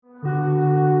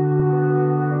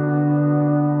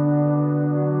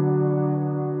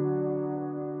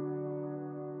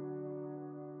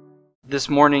This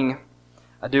morning,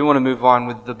 I do want to move on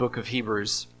with the book of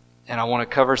Hebrews, and I want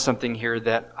to cover something here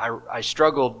that I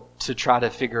struggled to try to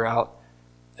figure out.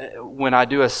 When I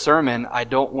do a sermon, I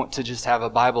don't want to just have a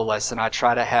Bible lesson. I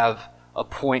try to have a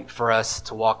point for us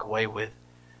to walk away with.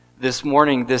 This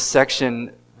morning, this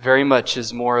section very much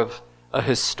is more of a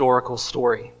historical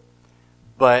story.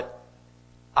 But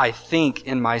I think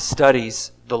in my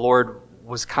studies, the Lord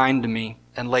was kind to me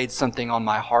and laid something on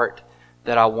my heart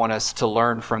that I want us to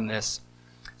learn from this.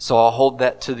 So I'll hold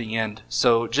that to the end.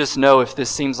 So just know if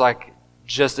this seems like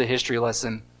just a history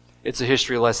lesson, it's a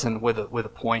history lesson with a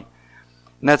point.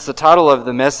 And that's the title of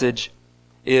the message,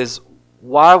 is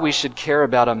why we should care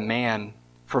about a man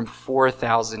from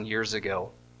 4,000 years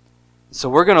ago. So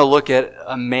we're going to look at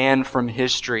a man from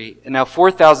history. And now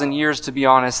 4,000 years, to be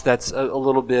honest, that's a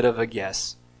little bit of a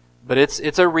guess. But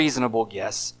it's a reasonable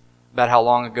guess about how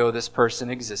long ago this person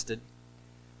existed.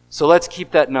 So let's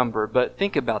keep that number, but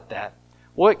think about that.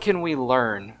 What can we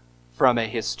learn from a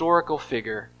historical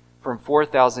figure from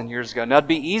 4,000 years ago? Now, it'd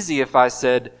be easy if I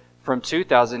said from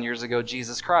 2,000 years ago,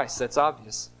 Jesus Christ. That's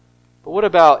obvious. But what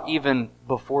about even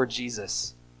before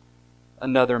Jesus?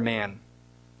 Another man.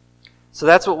 So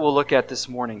that's what we'll look at this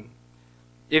morning.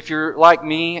 If you're like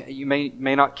me, you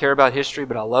may not care about history,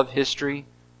 but I love history.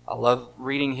 I love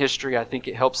reading history. I think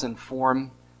it helps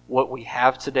inform what we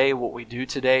have today, what we do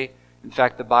today. In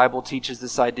fact, the Bible teaches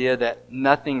this idea that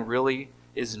nothing really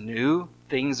is new.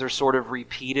 Things are sort of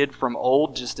repeated from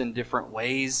old, just in different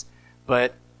ways,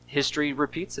 but history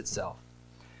repeats itself.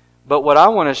 But what I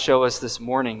want to show us this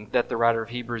morning that the writer of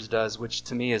Hebrews does, which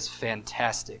to me is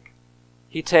fantastic,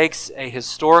 he takes a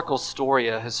historical story,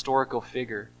 a historical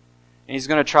figure, and he's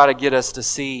going to try to get us to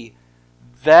see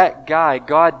that guy,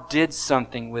 God did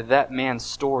something with that man's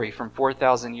story from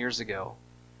 4,000 years ago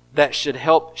that should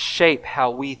help shape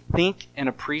how we think and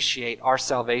appreciate our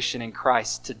salvation in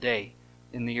Christ today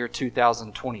in the year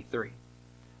 2023.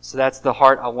 So that's the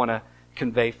heart I want to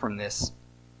convey from this.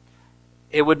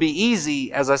 It would be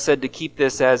easy, as I said, to keep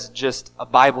this as just a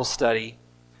Bible study.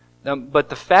 But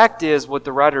the fact is, what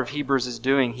the writer of Hebrews is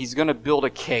doing, he's going to build a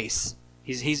case.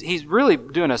 He's really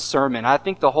doing a sermon. I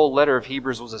think the whole letter of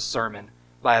Hebrews was a sermon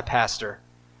by a pastor.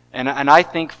 And I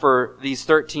think for these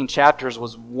 13 chapters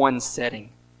was one setting.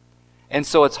 And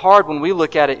so it's hard when we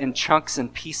look at it in chunks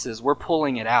and pieces. We're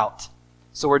pulling it out.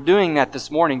 So we're doing that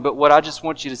this morning. But what I just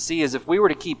want you to see is if we were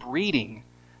to keep reading,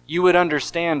 you would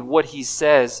understand what he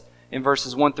says in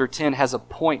verses 1 through 10 has a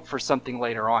point for something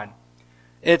later on.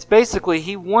 It's basically,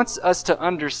 he wants us to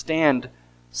understand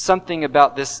something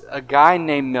about a guy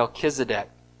named Melchizedek.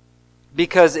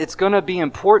 Because it's going to be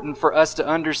important for us to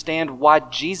understand why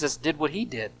Jesus did what he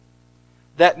did.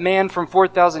 That man from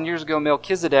 4,000 years ago,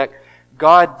 Melchizedek,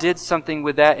 God did something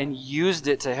with that and used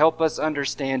it to help us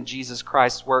understand Jesus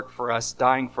Christ's work for us,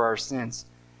 dying for our sins,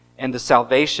 and the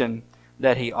salvation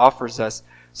that he offers us.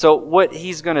 So what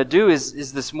he's going to do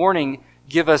is this morning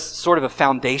give us sort of a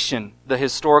foundation, the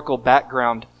historical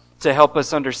background, to help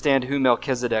us understand who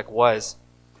Melchizedek was.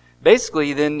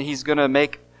 Basically, then he's going to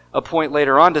make a point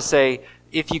later on to say,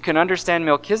 if you can understand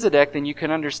Melchizedek, then you can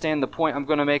understand the point I'm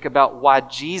going to make about why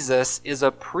Jesus is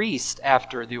a priest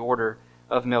after the order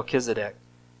of Melchizedek.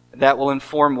 That will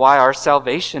inform why our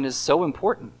salvation is so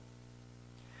important.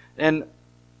 And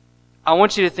I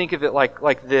want you to think of it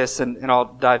like this, and I'll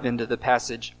dive into the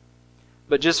passage.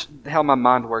 But just how my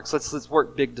mind works. Let's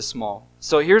work big to small.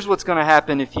 So here's what's going to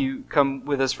happen if you come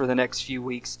with us for the next few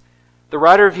weeks. The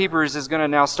writer of Hebrews is going to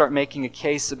now start making a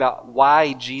case about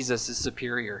why Jesus is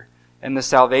superior and the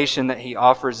salvation that he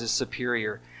offers is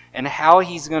superior. And how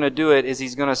he's going to do it is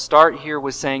he's going to start here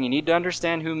with saying you need to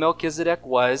understand who Melchizedek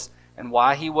was and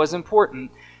why he was important.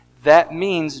 That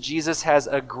means Jesus has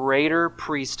a greater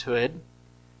priesthood.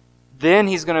 Then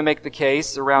he's going to make the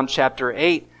case around chapter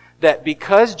 8 that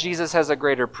because Jesus has a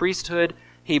greater priesthood,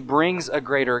 he brings a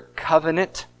greater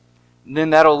covenant. And then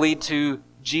that'll lead to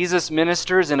Jesus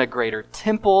ministers in a greater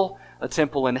temple, a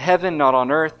temple in heaven, not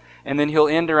on earth. And then he'll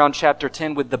end around chapter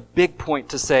 10 with the big point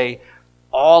to say,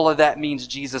 all of that means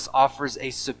Jesus offers a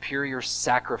superior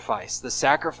sacrifice, the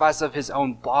sacrifice of his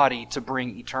own body to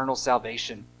bring eternal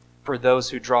salvation for those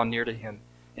who draw near to him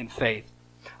in faith.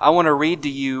 I want to read to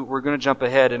you, we're going to jump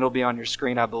ahead and it'll be on your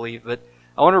screen, I believe, but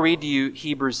I want to read to you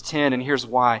Hebrews 10, and here's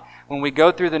why. When we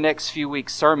go through the next few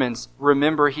weeks' sermons,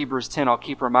 remember Hebrews 10, I'll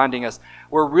keep reminding us.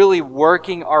 We're really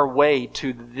working our way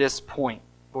to this point.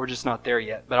 We're just not there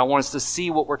yet, but I want us to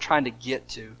see what we're trying to get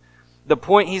to. The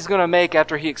point he's going to make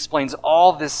after he explains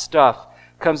all this stuff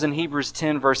comes in Hebrews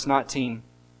 10, verse 19.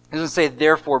 He's going to say,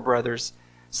 therefore, brothers,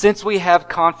 since we have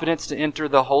confidence to enter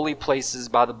the holy places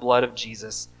by the blood of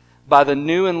Jesus, by the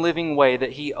new and living way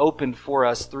that he opened for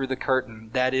us through the curtain,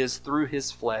 that is, through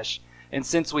his flesh. And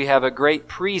since we have a great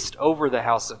priest over the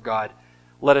house of God,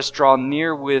 let us draw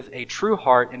near with a true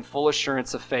heart and full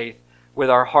assurance of faith, with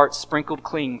our hearts sprinkled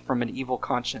clean from an evil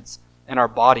conscience, and our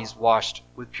bodies washed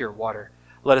with pure water.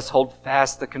 Let us hold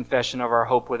fast the confession of our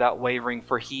hope without wavering,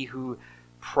 for he who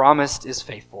promised is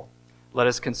faithful. Let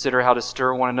us consider how to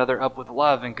stir one another up with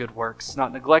love and good works,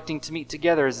 not neglecting to meet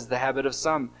together as is the habit of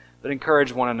some, but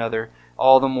encourage one another,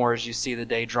 all the more as you see the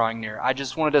day drawing near. I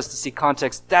just wanted us to see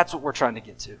context. That's what we're trying to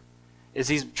get to. Is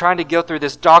he's trying to go through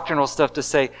this doctrinal stuff to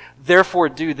say, therefore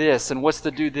do this. And what's the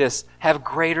do this? Have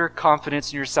greater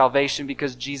confidence in your salvation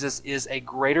because Jesus is a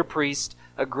greater priest,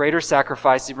 a greater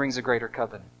sacrifice. He brings a greater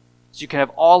covenant. So you can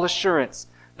have all assurance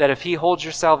that if he holds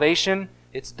your salvation,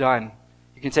 it's done.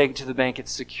 You can take it to the bank.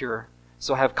 It's secure.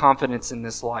 So have confidence in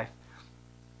this life.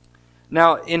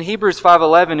 Now, in Hebrews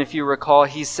 5:11, if you recall,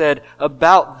 he said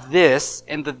about this,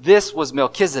 and the this was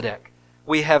Melchizedek.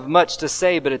 We have much to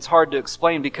say, but it's hard to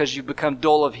explain because you become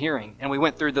dull of hearing. And we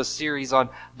went through the series on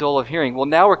dull of hearing. Well,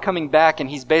 now we're coming back, and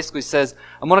he basically says,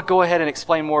 I'm going to go ahead and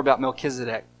explain more about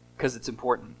Melchizedek because it's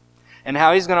important. And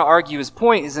how he's going to argue his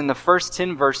point is in the first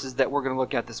 10 verses that we're going to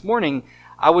look at this morning.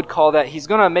 I would call that he's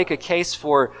going to make a case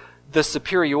for the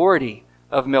superiority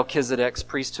of Melchizedek's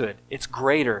priesthood. It's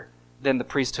greater than the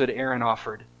priesthood Aaron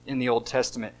offered in the Old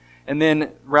Testament. And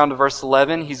then around to verse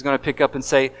 11, he's going to pick up and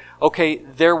say, okay,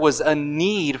 there was a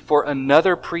need for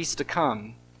another priest to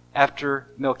come after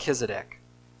Melchizedek,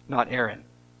 not Aaron.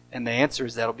 And the answer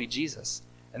is that'll be Jesus.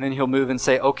 And then he'll move and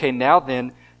say, okay, now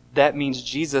then, that means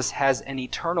Jesus has an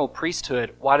eternal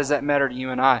priesthood. Why does that matter to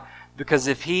you and I? Because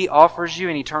if he offers you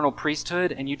an eternal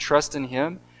priesthood and you trust in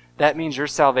him, that means your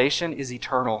salvation is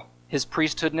eternal. His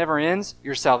priesthood never ends.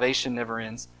 Your salvation never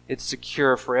ends. It's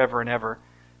secure forever and ever.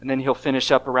 And then he'll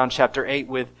finish up around chapter 8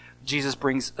 with Jesus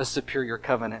brings a superior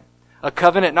covenant. A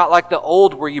covenant not like the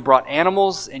old where you brought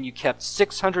animals and you kept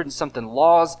 600 and something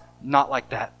laws. Not like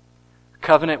that. A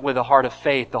covenant with a heart of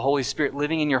faith. The Holy Spirit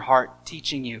living in your heart,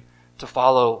 teaching you to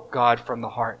follow God from the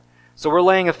heart. So we're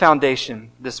laying a foundation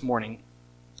this morning.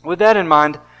 With that in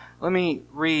mind, let me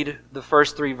read the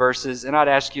first 3 verses, and I'd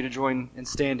ask you to join in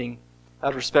standing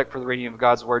out of respect for the reading of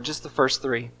God's Word. Just the first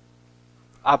 3.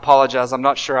 I apologize. I'm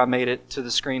not sure I made it to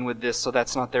the screen with this, so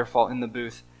that's not their fault in the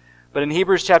booth. But in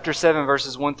Hebrews chapter 7,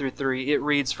 verses 1 through 3, it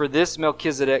reads, For this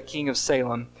Melchizedek, king of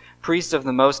Salem, priest of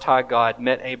the Most High God,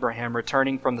 met Abraham,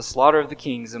 returning from the slaughter of the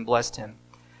kings, and blessed him.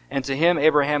 And to him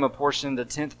Abraham apportioned the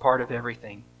 10th part of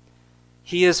everything.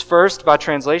 He is first, by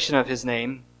translation of his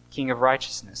name, King of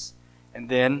Righteousness. And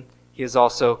then he is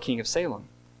also King of Salem,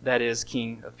 that is,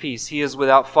 King of Peace. He is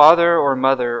without father or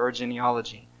mother or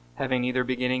genealogy, having neither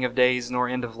beginning of days nor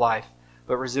end of life,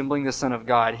 but resembling the Son of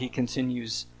God, he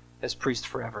continues as priest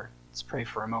forever. Let's pray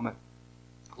for a moment.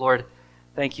 Lord,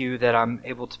 thank you that I'm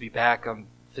able to be back. I'm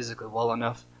physically well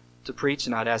enough to preach,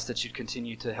 and I'd ask that you'd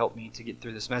continue to help me to get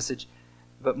through this message.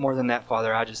 But more than that,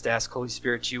 Father, I just ask, Holy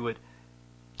Spirit, you would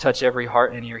touch every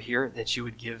heart and ear here, that you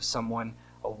would give someone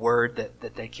a word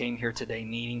that they came here today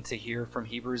needing to hear from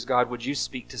Hebrews. God, would you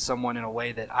speak to someone in a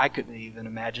way that I couldn't even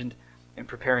imagined in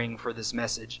preparing for this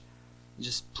message?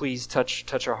 Just please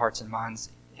touch our hearts and minds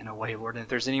in a way, Lord. And if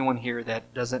there's anyone here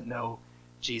that doesn't know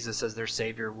Jesus as their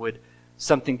Savior, would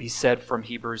something be said from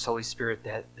Hebrews, Holy Spirit,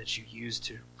 that you use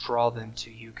to draw them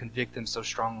to you, convict them so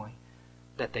strongly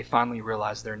that they finally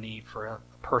realize their need for a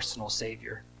personal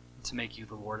Savior to make you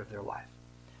the Lord of their life.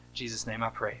 In Jesus' name I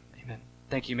pray. Amen.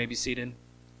 Thank you. You may be seated.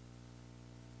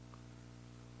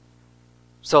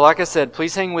 So like I said,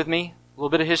 please hang with me. A little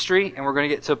bit of history, and we're going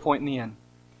to get to a point in the end.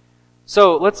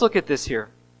 So let's look at this here.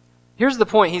 Here's the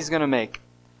point he's going to make.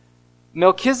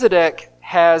 Melchizedek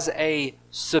has a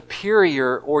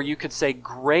superior, or you could say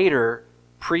greater,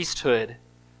 priesthood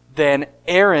than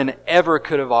Aaron ever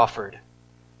could have offered.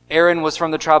 Aaron was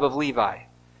from the tribe of Levi,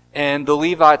 and the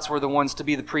Levites were the ones to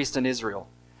be the priest in Israel.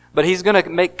 But he's going to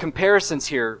make comparisons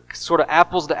here, sort of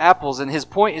apples to apples, and his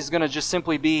point is going to just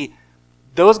simply be,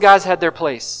 those guys had their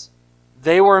place.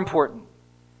 They were important,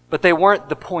 but they weren't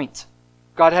the point.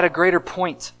 God had a greater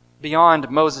point beyond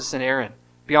Moses and Aaron,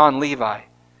 beyond Levi.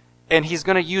 And he's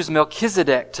going to use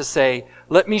Melchizedek to say,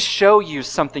 let me show you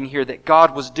something here that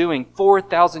God was doing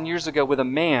 4,000 years ago with a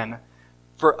man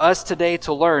for us today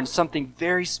to learn something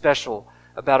very special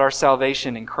about our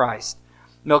salvation in Christ.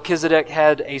 Melchizedek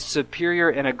had a superior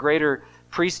and a greater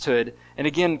priesthood. And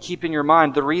again, keep in your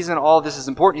mind, the reason all this is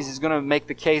important is he's going to make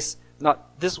the case,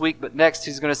 not this week, but next,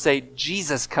 he's going to say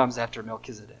Jesus comes after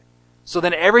Melchizedek. So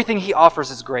then everything he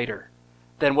offers is greater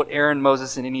than what Aaron,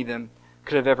 Moses, and any of them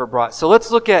could have ever brought. So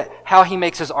let's look at how he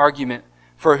makes his argument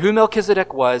for who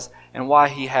Melchizedek was and why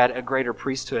he had a greater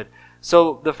priesthood.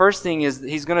 So the first thing is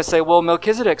he's going to say, well,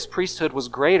 Melchizedek's priesthood was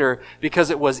greater because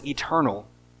it was eternal.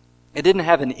 It didn't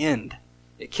have an end.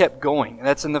 It kept going. And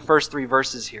that's in the first 3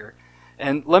 verses here.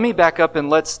 And let me back up and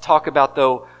let's talk about,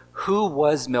 though, who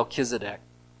was Melchizedek?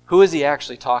 Who is he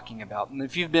actually talking about? And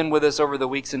if you've been with us over the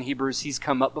weeks in Hebrews, he's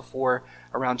come up before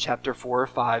around chapter 4 or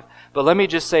 5. But let me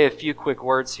just say a few quick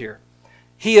words here.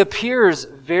 He appears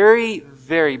very,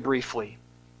 very briefly.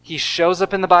 He shows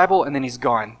up in the Bible and then he's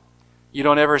gone. You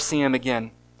don't ever see him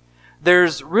again.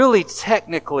 There's really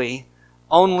technically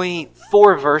only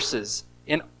 4 verses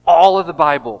in all of the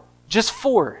Bible, just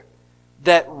 4,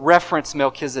 that reference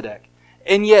Melchizedek.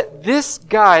 And yet this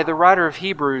guy, the writer of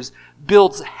Hebrews,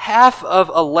 builds half of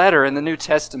a letter in the New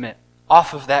Testament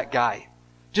off of that guy.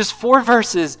 Just 4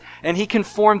 verses, and he can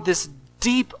form this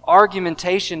deep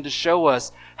argumentation to show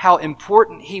us how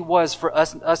important he was for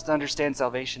us to understand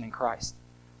salvation in Christ.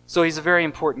 So he's a very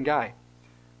important guy.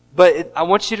 But I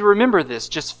want you to remember this,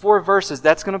 just 4 verses,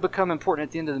 that's going to become important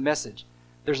at the end of the message.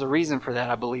 There's a reason for that,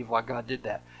 I believe, why God did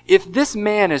that. If this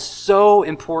man is so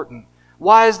important,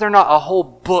 why is there not a whole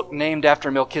book named after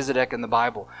Melchizedek in the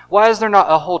Bible? Why is there not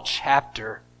a whole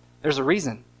chapter? There's a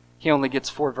reason. He only gets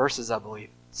 4 verses, I believe.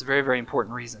 It's a very, very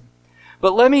important reason.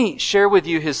 But let me share with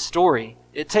you his story.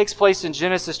 It takes place in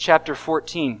Genesis chapter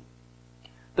 14.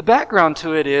 The background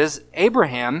to it is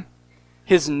Abraham,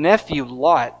 his nephew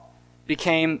Lot,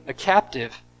 became a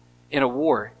captive in a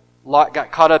war. Lot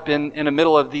got caught up in the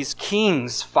middle of these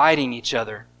kings fighting each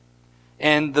other.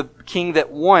 And the king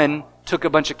that won took a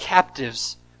bunch of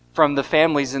captives from the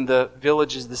families in the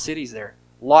villages, the cities there.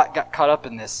 Lot got caught up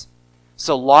in this.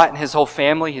 So Lot and his whole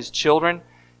family, his children,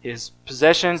 his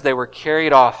possessions, they were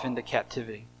carried off into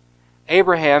captivity.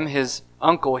 Abraham, his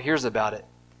uncle, hears about it.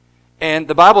 And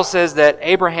the Bible says that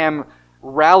Abraham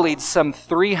rallied some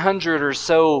 300 or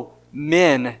so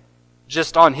men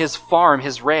just on his farm,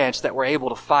 his ranch, that were able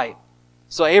to fight.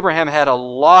 So Abraham had a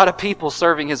lot of people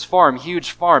serving his farm,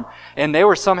 huge farm, and they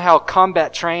were somehow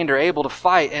combat trained or able to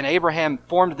fight, and Abraham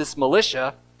formed this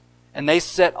militia, and they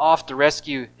set off to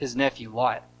rescue his nephew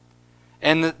Lot.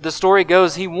 And the story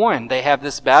goes he won. They have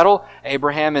this battle.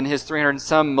 Abraham and his 300 and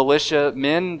some militia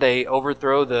men, they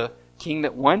overthrow the king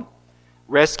that won,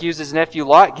 rescues his nephew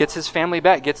Lot, gets his family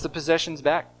back, gets the possessions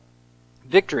back.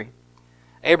 Victory.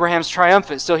 Abraham's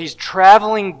triumphant, so he's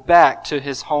traveling back to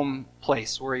his home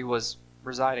place where he was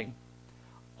residing.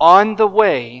 On the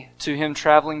way to him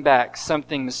traveling back,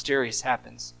 something mysterious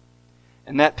happens.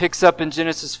 And that picks up in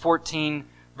Genesis 14,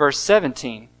 verse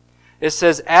 17. It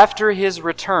says, after his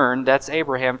return, that's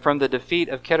Abraham, from the defeat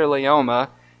of Chedorlaomer,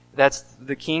 that's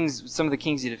the kings, some of the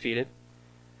kings he defeated,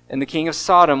 and the king of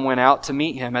Sodom went out to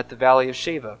meet him at the valley of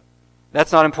Sheva.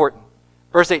 That's not important.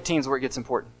 Verse 18 is where it gets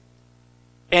important.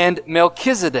 And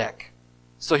Melchizedek.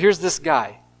 So here's this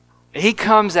guy. He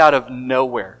comes out of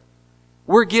nowhere.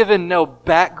 We're given no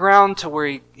background to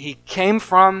where he came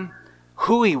from,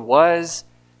 who he was.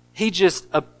 He just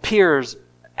appears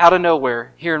out of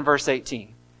nowhere here in verse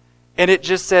 18. And it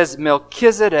just says,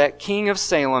 Melchizedek, king of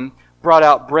Salem, brought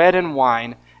out bread and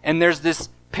wine. And there's this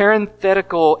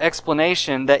parenthetical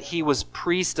explanation that he was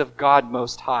priest of God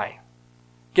Most High.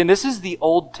 Again, this is the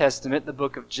Old Testament, the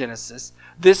book of Genesis.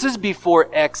 This is before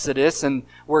Exodus and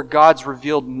where God's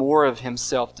revealed more of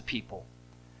himself to people.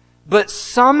 But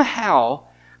somehow,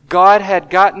 God had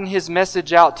gotten his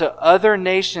message out to other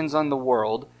nations on the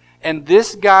world, and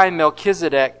this guy,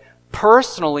 Melchizedek,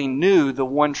 personally knew the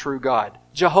one true God.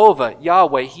 Jehovah,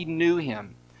 Yahweh, he knew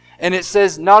him. And it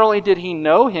says not only did he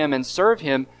know him and serve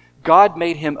him, God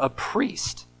made him a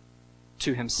priest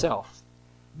to himself.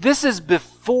 This is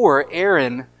before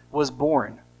Aaron was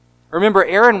born. Remember,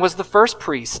 Aaron was the first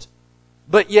priest.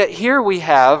 But yet here we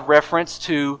have reference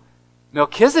to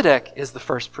Melchizedek is the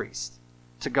first priest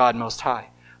to God Most High.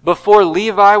 Before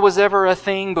Levi was ever a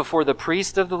thing, before the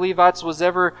priest of the Levites was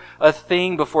ever a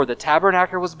thing, before the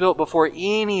tabernacle was built, before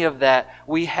any of that,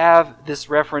 we have this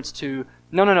reference to,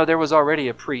 no, there was already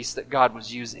a priest that God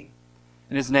was using.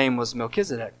 And his name was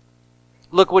Melchizedek.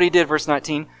 Look what he did, verse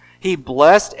 19. He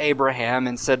blessed Abraham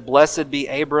and said, Blessed be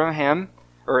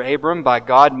Abram by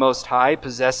God Most High,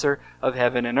 possessor of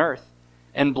heaven and earth.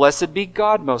 And blessed be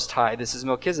God Most High, this is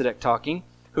Melchizedek talking,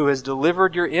 who has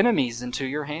delivered your enemies into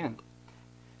your hand.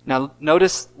 Now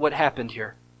notice what happened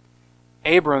here.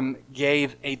 Abram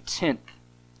gave a tenth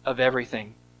of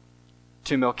everything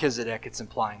to Melchizedek, it's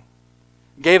implying.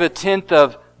 Gave a tenth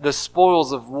of the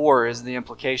spoils of war is the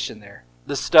implication there.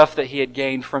 The stuff that he had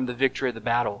gained from the victory of the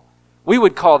battle. We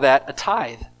would call that a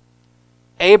tithe.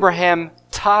 Abraham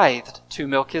tithed to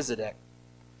Melchizedek.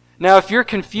 Now if you're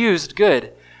confused,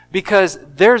 good. because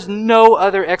there's no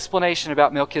other explanation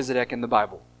about Melchizedek in the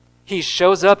Bible. He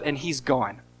shows up and he's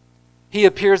gone. He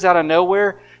appears out of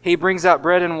nowhere. He brings out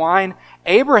bread and wine.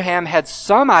 Abraham had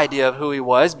some idea of who he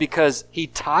was because he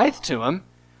tithed to him.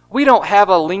 We don't have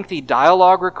a lengthy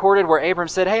dialogue recorded where Abraham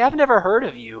said, "Hey, I've never heard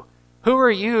of you. Who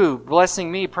are you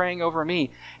blessing me, praying over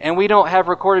me?" And we don't have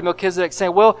recorded Melchizedek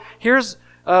saying, "Well, here's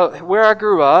where I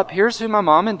grew up. Here's who my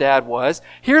mom and dad was.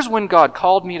 Here's when God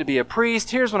called me to be a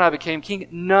priest. Here's when I became king."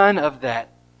 None of that.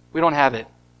 We don't have it.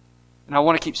 And I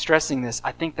want to keep stressing this.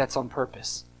 I think that's on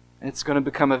purpose. And it's going to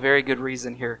become a very good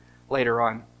reason here later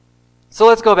on. So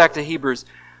let's go back to Hebrews.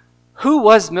 Who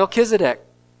was Melchizedek?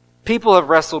 People have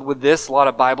wrestled with this. A lot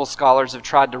of Bible scholars have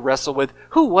tried to wrestle with,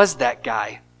 who was that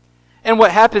guy? And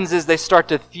what happens is they start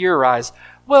to theorize,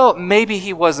 well, maybe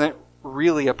he wasn't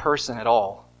really a person at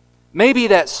all. Maybe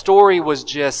that story was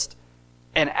just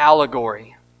an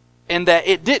allegory, and that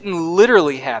it didn't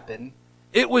literally happen.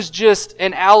 It was just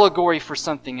an allegory for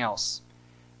something else.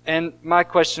 And my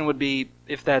question would be,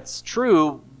 if that's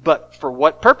true, but for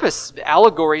what purpose?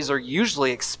 Allegories are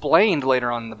usually explained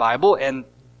later on in the Bible, and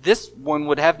this one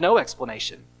would have no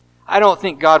explanation. I don't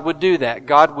think God would do that.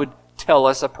 God would tell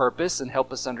us a purpose and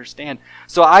help us understand.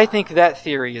 So I think that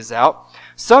theory is out.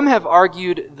 Some have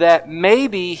argued that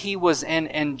maybe he was an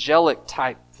angelic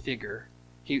type figure.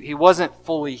 He wasn't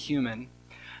fully human.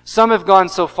 Some have gone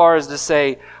so far as to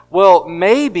say, well,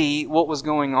 maybe what was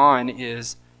going on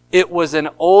is it was an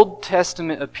Old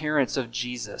Testament appearance of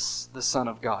Jesus, the Son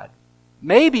of God.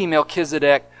 Maybe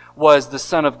Melchizedek was the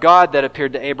Son of God that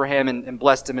appeared to Abraham and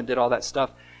blessed him and did all that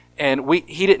stuff. And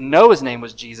he didn't know his name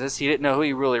was Jesus. He didn't know who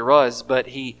he really was, but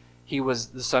he was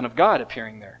the Son of God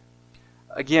appearing there.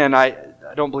 Again, I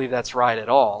don't believe that's right at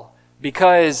all.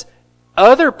 Because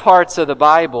other parts of the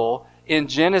Bible, in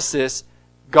Genesis,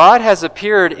 God has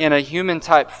appeared in a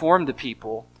human-type form to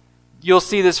people. You'll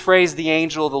see this phrase, the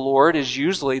angel of the Lord, is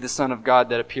usually the Son of God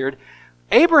that appeared.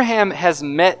 Abraham has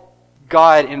met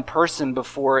God in person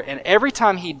before, and every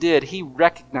time he did, he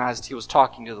recognized he was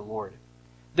talking to the Lord.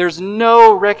 There's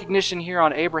no recognition here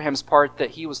on Abraham's part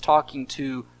that he was talking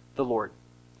to the Lord.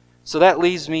 So that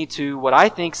leads me to what I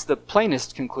think is the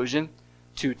plainest conclusion,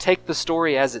 to take the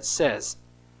story as it says,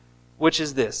 which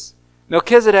is this.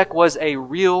 Melchizedek was a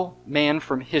real man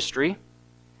from history.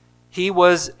 He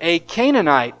was a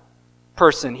Canaanite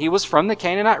person. He was from the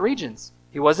Canaanite regions.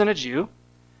 He wasn't a Jew.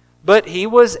 But he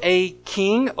was a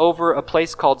king over a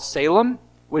place called Salem,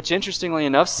 which interestingly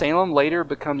enough, Salem later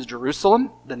becomes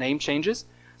Jerusalem. The name changes.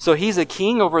 So he's a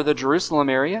king over the Jerusalem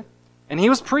area. And he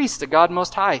was priest to God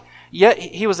Most High. Yet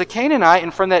he was a Canaanite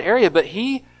and from that area, but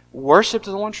he worshipped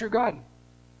the one true God.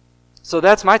 So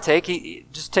that's my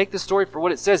take. Just take the story for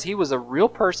what it says. He was a real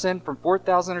person from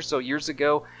 4,000 or so years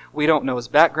ago. We don't know his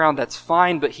background. That's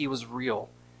fine, but he was real.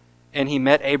 And he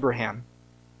met Abraham.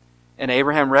 And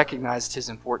Abraham recognized his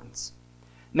importance.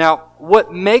 Now,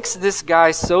 what makes this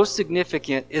guy so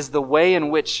significant is the way in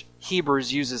which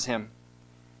Hebrews uses him.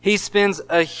 He spends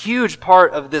a huge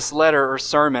part of this letter or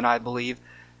sermon, I believe,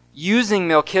 using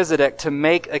Melchizedek to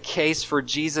make a case for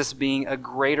Jesus being a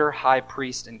greater high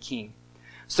priest and king.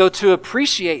 So to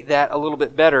appreciate that a little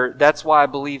bit better, that's why I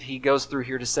believe he goes through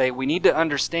here to say we need to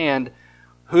understand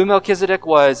who Melchizedek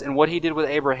was and what he did with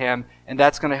Abraham, and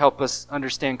that's going to help us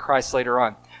understand Christ later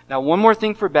on. Now, one more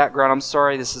thing for background. I'm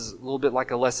sorry, this is a little bit like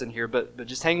a lesson here, but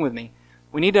just hang with me.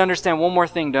 We need to understand one more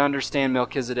thing to understand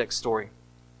Melchizedek's story.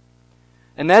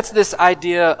 And that's this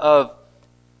idea of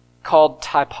called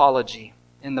typology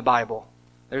in the Bible.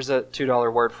 There's a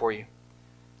 $2 word for you.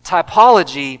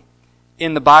 Typology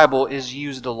in the Bible is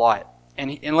used a lot.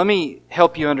 And let me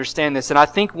help you understand this. And I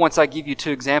think once I give you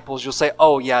two examples, you'll say,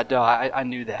 oh yeah, duh, I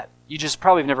knew that. You just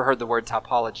probably have never heard the word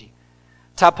typology.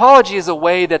 Typology is a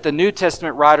way that the New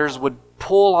Testament writers would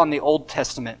pull on the Old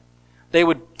Testament. They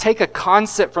would take a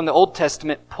concept from the Old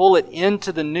Testament, pull it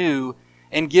into the New,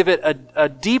 and give it a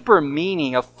deeper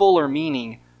meaning, a fuller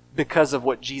meaning, because of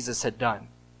what Jesus had done.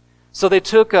 So they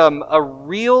took a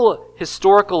real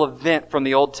historical event from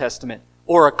the Old Testament,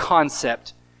 or a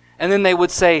concept, and then they would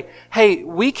say, hey,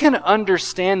 we can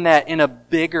understand that in a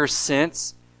bigger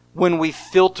sense when we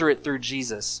filter it through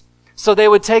Jesus. So they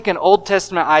would take an Old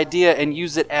Testament idea and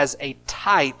use it as a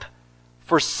type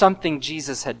for something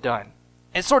Jesus had done.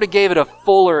 And sort of gave it a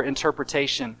fuller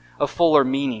interpretation, a fuller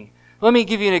meaning. Let me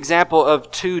give you an example of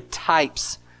two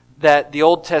types that the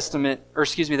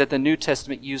that the New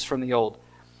Testament used from the Old.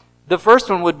 The first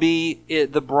one would be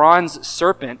the bronze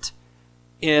serpent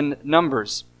in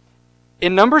Numbers.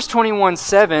 In Numbers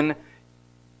 21:7,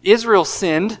 Israel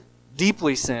sinned,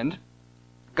 deeply sinned.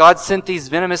 God sent these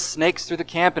venomous snakes through the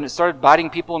camp and it started biting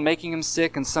people and making them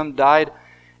sick and some died.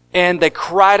 And they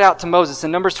cried out to Moses.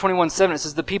 In Numbers 21:7, it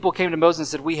says, the people came to Moses and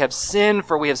said, we have sinned,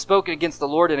 for we have spoken against the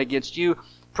Lord and against you.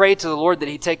 Pray to the Lord that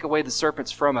he take away the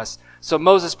serpents from us. So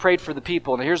Moses prayed for the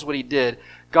people, and here's what he did.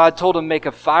 God told him, make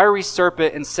a fiery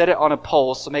serpent and set it on a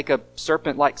pole. So make a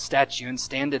serpent-like statue and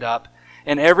stand it up.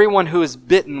 And everyone who is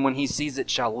bitten when he sees it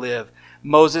shall live.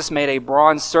 Moses made a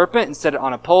bronze serpent and set it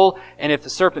on a pole. And if the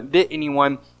serpent bit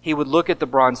anyone, he would look at the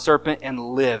bronze serpent and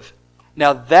live.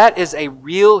 Now that is a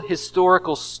real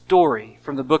historical story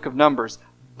from the book of Numbers.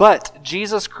 But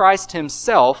Jesus Christ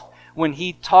himself, when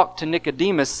he talked to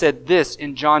Nicodemus, said this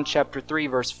in John chapter 3,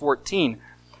 verse 14.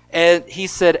 And he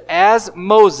said, as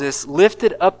Moses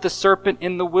lifted up the serpent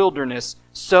in the wilderness,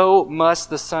 so must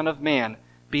the Son of Man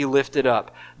be lifted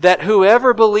up, that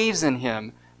whoever believes in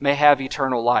him may have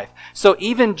eternal life. So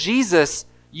even Jesus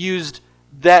used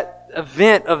that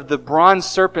event of the bronze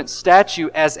serpent statue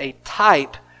as a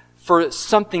type for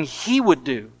something he would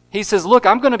do. He says, look,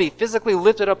 I'm going to be physically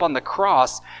lifted up on the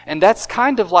cross, and that's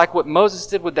kind of like what Moses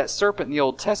did with that serpent in the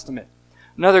Old Testament.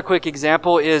 Another quick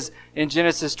example is in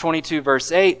Genesis 22,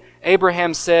 verse 8.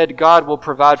 Abraham said God will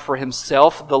provide for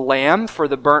himself the lamb for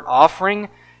the burnt offering.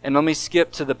 And let me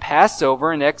skip to the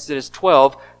Passover in Exodus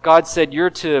 12. God said, you're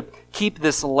to keep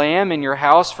this lamb in your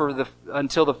house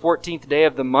until the 14th day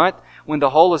of the month, when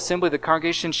the whole assembly of the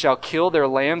congregation shall kill their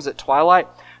lambs at twilight.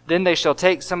 Then they shall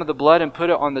take some of the blood and put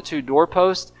it on the two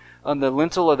doorposts, on the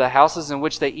lintel of the houses in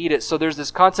which they eat it. So there's this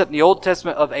concept in the Old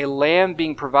Testament of a lamb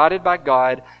being provided by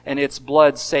God and its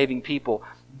blood saving people.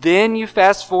 Then you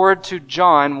fast forward to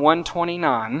John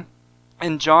 1:29,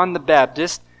 and John the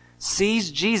Baptist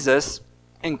sees Jesus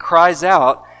and cries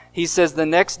out. He says the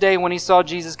next day when he saw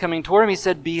Jesus coming toward him, he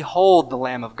said, behold the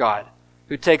Lamb of God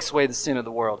who takes away the sin of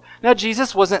the world. Now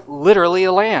Jesus wasn't literally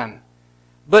a lamb,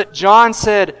 but John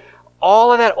said,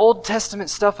 all of that Old Testament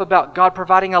stuff about God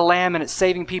providing a lamb and it's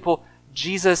saving people,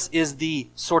 Jesus is the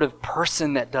sort of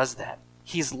person that does that.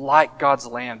 He's like God's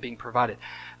lamb being provided.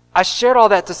 I shared all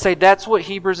that to say that's what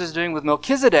Hebrews is doing with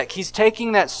Melchizedek. He's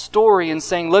taking that story and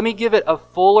saying, let me give it a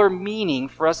fuller meaning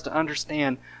for us to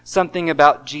understand something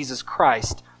about Jesus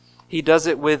Christ. He does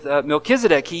it with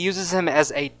Melchizedek. He uses him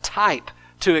as a type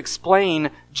to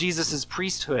explain Jesus'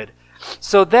 priesthood.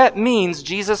 So that means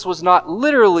Melchizedek was not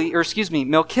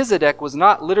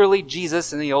literally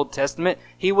Jesus in the Old Testament.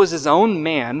 He was his own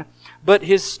man, but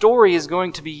his story is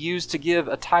going to be used to give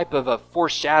a type of a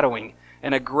foreshadowing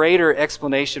and a greater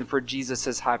explanation for Jesus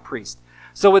as high priest.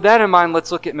 So with that in mind,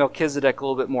 let's look at Melchizedek a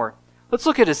little bit more. Let's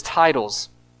look at his titles.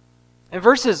 In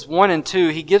verses 1 and 2,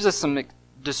 he gives us some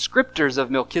descriptors of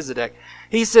Melchizedek.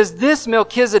 He says, this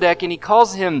Melchizedek, and he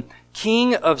calls him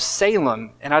King of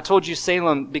Salem. And I told you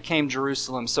Salem became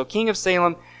Jerusalem. So King of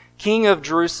Salem, King of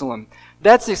Jerusalem.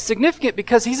 That's significant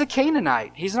because he's a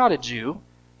Canaanite. He's not a Jew.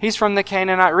 He's from the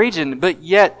Canaanite region. But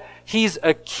yet he's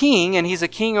a king, and he's a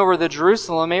king over the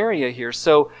Jerusalem area here.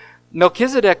 So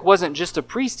Melchizedek wasn't just a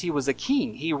priest, he was a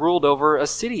king. He ruled over a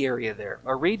city area there,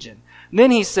 a region. And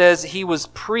then he says he was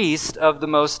priest of the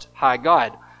Most High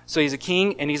God. So he's a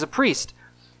king and he's a priest.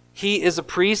 He is a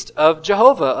priest of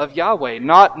Jehovah, of Yahweh,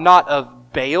 not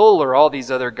of Baal or all these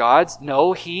other gods.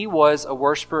 No, he was a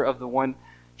worshiper of the one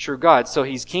true God. So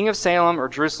he's king of Salem or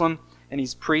Jerusalem, and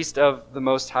he's priest of the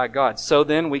Most High God. So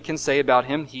then we can say about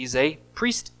him, he's a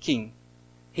priest king.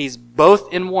 He's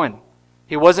both in one.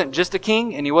 He wasn't just a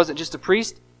king and he wasn't just a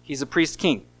priest. He's a priest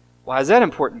king. Why is that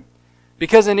important?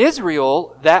 Because in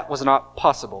Israel, that was not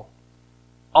possible.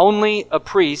 Only a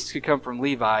priest could come from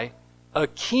Levi. A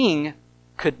king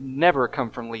could never come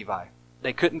from Levi.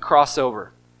 They couldn't cross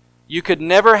over. You could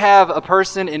never have a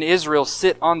person in Israel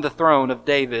sit on the throne of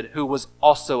David who was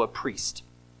also a priest.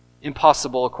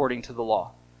 Impossible according to the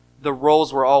law. The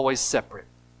roles were always separate.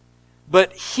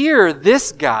 But here,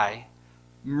 this guy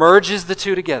merges the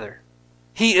two together.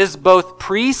 He is both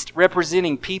priest,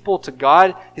 representing people to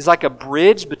God. He's like a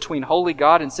bridge between holy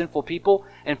God and sinful people,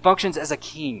 and functions as a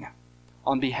king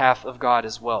on behalf of God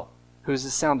as well. Who's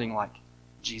this sounding like?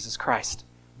 Jesus Christ.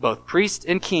 Both priest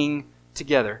and king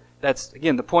together. That's,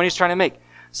 again, the point he's trying to make.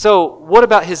 So, what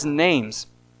about his names?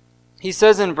 He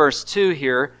says in verse 2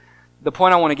 here, the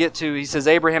point I want to get to, he says,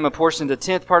 Abraham apportioned a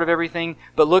tenth part of everything.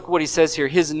 But look what he says here.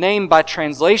 His name by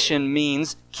translation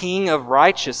means king of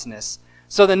righteousness.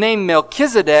 So the name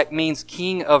Melchizedek means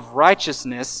king of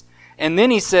righteousness. And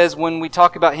then he says, when we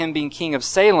talk about him being king of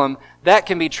Salem, that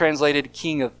can be translated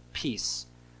king of peace.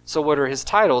 So what are his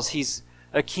titles? He's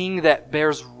a king that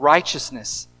bears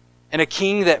righteousness and a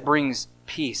king that brings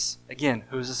peace. Again,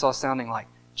 who is this all sounding like?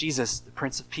 Jesus, the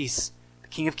Prince of Peace, the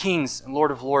King of Kings and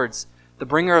Lord of Lords, the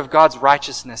bringer of God's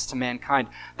righteousness to mankind.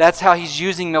 That's how he's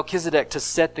using Melchizedek to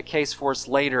set the case for us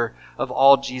later of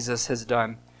all Jesus has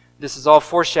done. This is all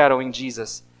foreshadowing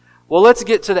Jesus. Well, let's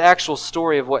get to the actual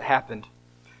story of what happened.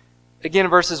 Again,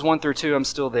 verses 1 through 2, I'm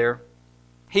still there.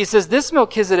 He says, "This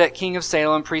Melchizedek, king of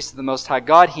Salem, priest of the Most High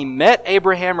God, he met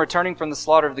Abraham returning from the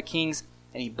slaughter of the kings,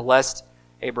 and he blessed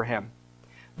Abraham.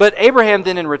 But Abraham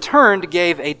then in return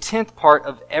gave a 10th part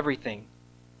of everything."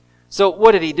 So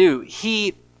what did he do?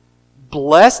 He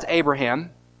blessed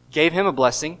Abraham, gave him a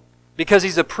blessing, because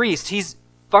he's a priest. He's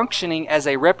functioning as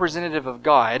a representative of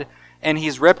God, and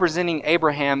he's representing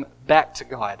Abraham back to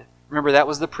God. Remember, that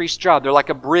was the priest's job. They're like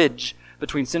a bridge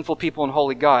between sinful people and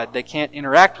holy God. They can't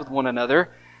interact with one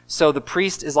another, so the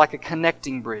priest is like a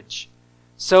connecting bridge.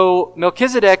 So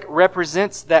Melchizedek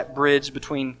represents that bridge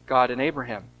between God and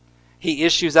Abraham. He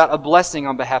issues out a blessing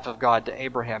on behalf of God to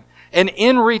Abraham. And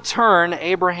in return,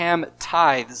 Abraham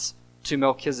tithes to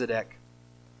Melchizedek.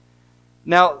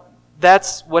 Now,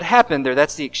 that's what happened there.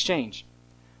 That's the exchange.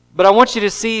 But I want you to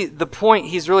see the point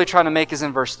he's really trying to make is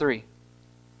in verse 3.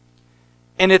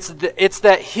 And it's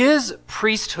that his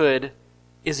priesthood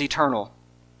is eternal.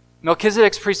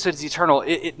 Melchizedek's priesthood is eternal.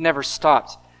 It never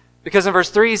stopped. Because in verse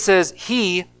 3 he says,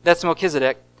 "He," that's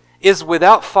Melchizedek, "is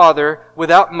without father,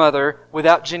 without mother,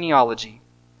 without genealogy,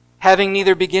 having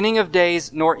neither beginning of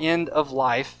days nor end of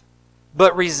life,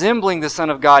 but resembling the Son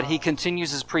of God, he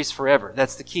continues as priest forever."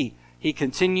 That's the key. He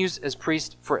continues as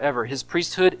priest forever. His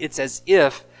priesthood, it's as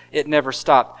if it never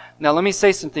stopped. Now let me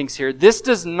say some things here. This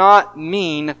does not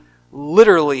mean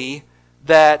literally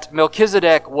that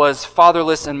Melchizedek was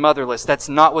fatherless and motherless. That's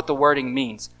not what the wording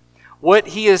means. What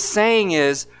he is saying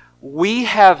is, we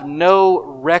have no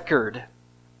record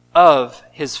of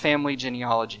his family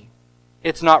genealogy.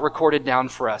 It's not recorded down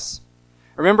for us.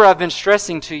 Remember, I've been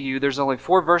stressing to you, there's only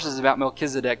 4 verses about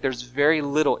Melchizedek. There's very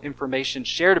little information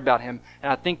shared about him,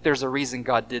 and I think there's a reason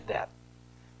God did that.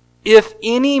 If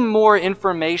any more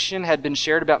information had been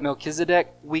shared about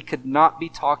Melchizedek, we could not be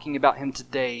talking about him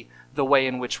today the way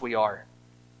in which we are.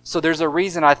 So there's a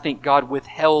reason I think God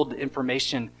withheld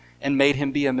information and made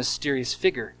him be a mysterious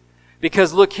figure.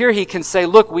 Because look, here he can say,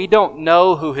 look, we don't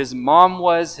know who his mom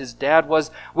was, his dad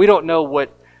was. We don't know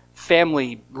what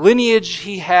family lineage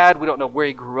he had. We don't know where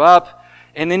he grew up.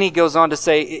 And then he goes on to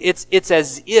say, it's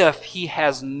as if he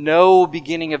has no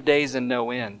beginning of days and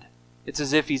no end. It's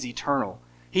as if he's eternal.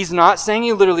 He's not saying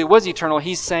he literally was eternal.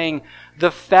 He's saying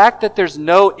the fact that there's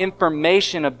no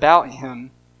information about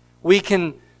him, we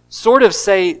can sort of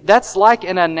say that's like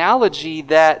an analogy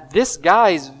that this guy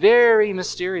is very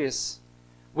mysterious.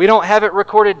 We don't have it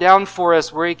recorded down for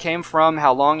us where he came from,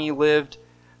 how long he lived.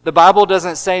 The Bible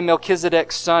doesn't say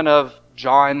Melchizedek, son of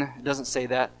John. It doesn't say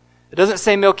that. It doesn't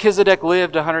say Melchizedek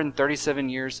lived 137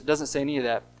 years. It doesn't say any of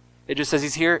that. It just says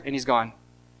he's here and he's gone.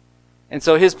 And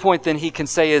so his point then he can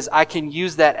say is, I can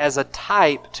use that as a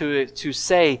type to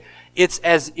say, it's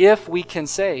as if we can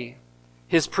say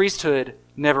his priesthood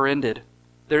never ended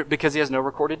because he has no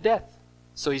recorded death.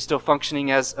 So he's still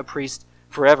functioning as a priest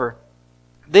forever.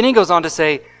 Then he goes on to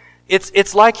say,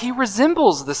 it's like he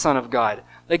resembles the Son of God.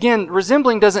 Again,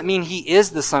 resembling doesn't mean he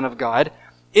is the Son of God.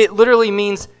 It literally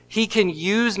means he can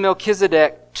use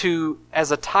Melchizedek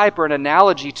as a type or an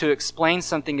analogy to explain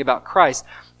something about Christ.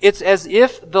 It's as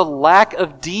if the lack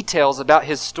of details about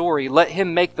his story let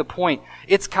him make the point.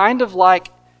 It's kind of like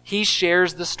he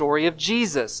shares the story of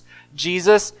Jesus.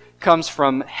 Jesus comes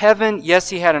from heaven. Yes,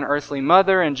 he had an earthly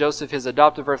mother and Joseph his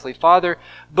adoptive earthly father.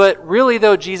 But really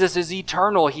though, Jesus is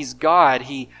eternal. He's God.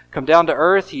 He come down to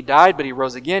earth. He died, but he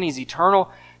rose again. He's eternal.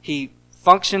 He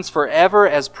functions forever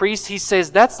as priest. He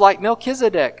says that's like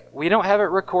Melchizedek. We don't have it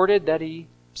recorded that he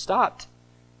stopped.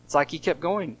 It's like he kept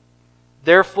going.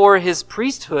 Therefore, his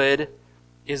priesthood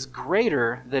is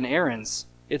greater than Aaron's.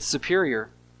 It's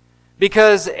superior.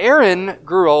 Because Aaron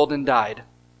grew old and died,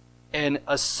 and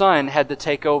a son had to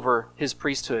take over his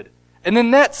priesthood. And then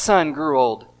that son grew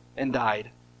old and died,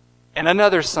 and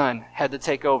another son had to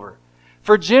take over.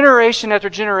 For generation after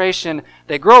generation,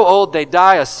 they grow old, they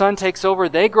die, a son takes over,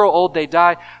 they grow old, they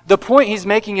die. The point he's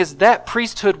making is that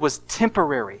priesthood was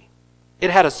temporary. It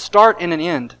had a start and an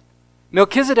end.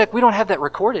 Melchizedek, we don't have that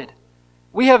recorded.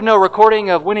 We have no recording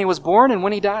of when he was born and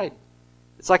when he died.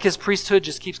 It's like his priesthood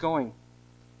just keeps going.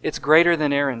 It's greater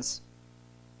than Aaron's.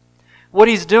 What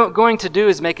he's going to do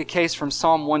is make a case from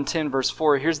Psalm 110 verse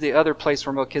 4. Here's the other place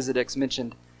where Melchizedek's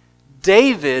mentioned.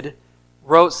 David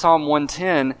wrote Psalm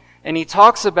 110, and he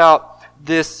talks about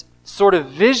this sort of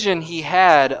vision he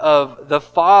had of the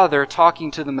Father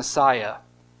talking to the Messiah.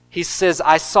 He says,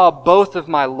 I saw both of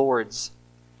my lords.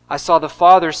 I saw the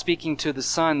Father speaking to the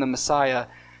Son, the Messiah,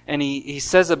 and he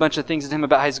says a bunch of things to him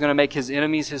about how he's going to make his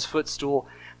enemies his footstool.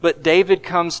 But David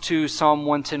comes to Psalm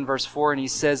 110 verse 4 and he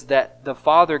says that the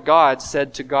Father God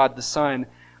said to God the Son,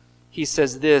 he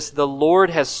says this, "The Lord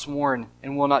has sworn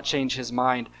and will not change his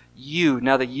mind. You,"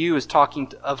 now the "you" is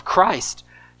talking of Christ.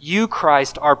 "You,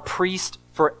 Christ, are priest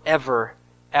forever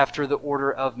after the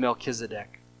order of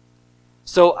Melchizedek."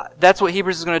 So that's what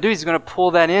Hebrews is going to do. He's going to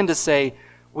pull that in to say,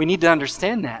 we need to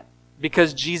understand that.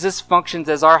 Because Jesus functions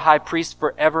as our high priest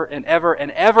forever and ever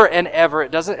and ever and ever.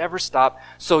 It doesn't ever stop.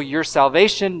 So your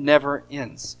salvation never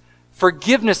ends.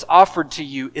 Forgiveness offered to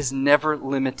you is never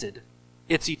limited.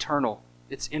 It's eternal.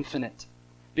 It's infinite.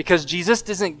 Because Jesus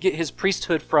doesn't get his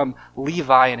priesthood from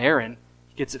Levi and Aaron.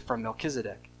 He gets it from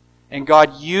Melchizedek. And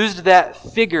God used that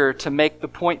figure to make the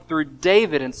point through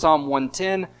David in Psalm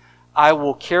 110, "I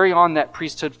will carry on that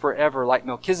priesthood forever like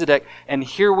Melchizedek." And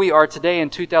here we are today in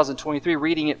 2023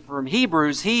 reading it from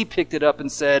Hebrews. He picked it up and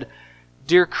said,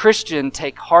 "Dear Christian,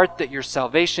 take heart that your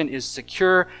salvation is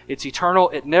secure. It's eternal.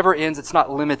 It never ends. It's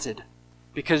not limited."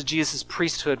 Because Jesus'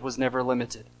 priesthood was never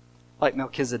limited, like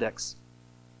Melchizedek's.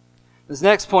 This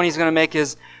next point he's going to make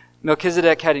is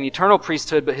Melchizedek had an eternal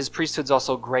priesthood, but his priesthood's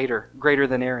also greater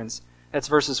than Aaron's. That's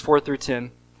verses 4 through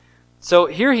 10. So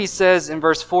here he says in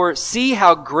verse 4, "See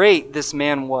how great this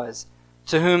man was,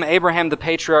 to whom Abraham the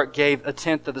patriarch gave a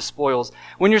tenth of the spoils."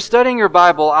 When you're studying your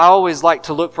Bible, I always like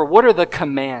to look for what are the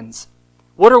commands?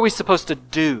 What are we supposed to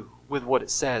do with what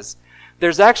it says?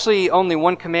 There's actually only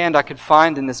one command I could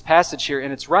find in this passage here,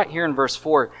 and it's right here in verse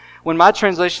 4. When my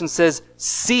translation says,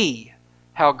 "See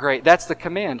how great," that's the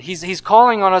command. He's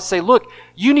calling on us to say, look,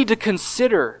 you need to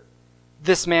consider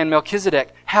this man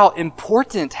Melchizedek, how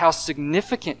important, how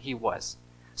significant he was.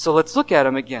 So let's look at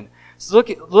him again. So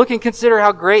look and consider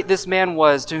how great this man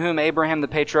was, to whom Abraham the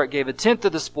patriarch gave a tenth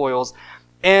of the spoils.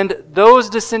 And those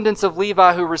descendants of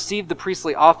Levi who received the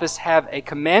priestly office have a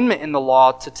commandment in the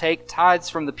law to take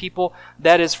tithes from the people,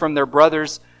 that is, from their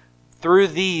brothers. Through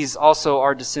these also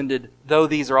are descended, though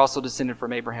these are also descended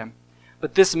from Abraham.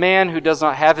 But this man who does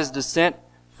not have his descent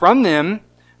from them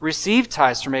received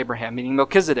tithes from Abraham, meaning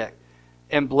Melchizedek,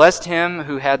 and blessed him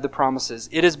who had the promises.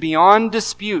 It is beyond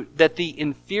dispute that the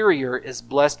inferior is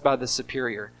blessed by the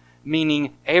superior,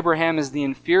 meaning Abraham is the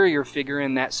inferior figure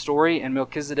in that story, and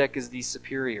Melchizedek is the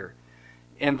superior.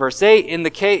 In verse 8,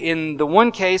 in the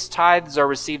one case, tithes are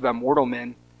received by mortal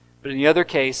men, but in the other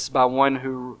case, by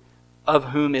one of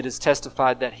whom it is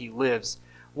testified that he lives.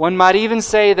 One might even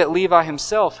say that Levi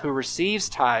himself, who receives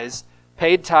tithes,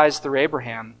 paid tithes through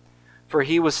Abraham, for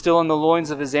he was still in the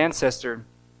loins of his ancestor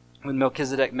when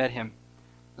Melchizedek met him.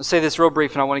 I'll say this real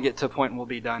brief, and I want to get to a point and we'll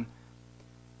be done.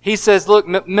 He says, look,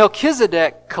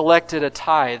 Melchizedek collected a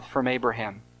tithe from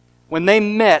Abraham. When they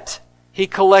met, he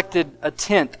collected a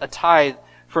tenth, a tithe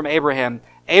from Abraham.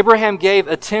 Abraham gave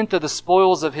a tenth of the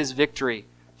spoils of his victory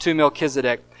to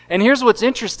Melchizedek. And here's what's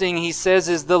interesting, he says,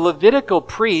 is the Levitical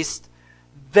priests,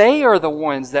 they are the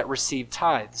ones that receive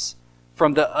tithes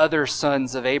from the other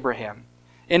sons of Abraham.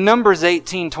 In Numbers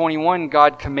 18:21,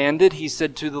 God commanded, he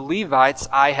said to the Levites,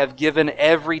 "I have given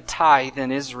every tithe in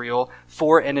Israel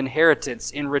for an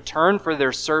inheritance in return for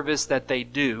their service that they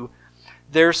do,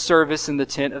 their service in the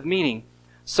tent of meeting,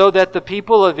 so that the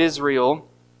people of Israel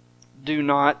do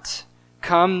not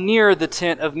come near the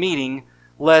tent of meeting,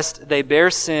 lest they bear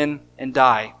sin and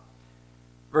die."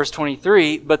 Verse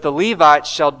 23, "But the Levites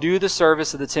shall do the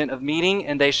service of the tent of meeting,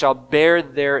 and they shall bear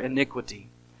their iniquity.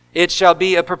 It shall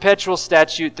be a perpetual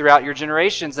statute throughout your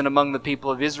generations, and among the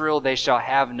people of Israel they shall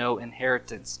have no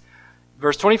inheritance."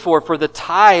 Verse 24, "For the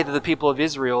tithe of the people of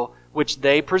Israel, which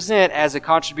they present as a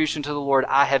contribution to the Lord,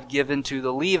 I have given to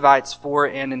the Levites for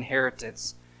an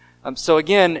inheritance." So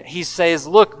again, he says,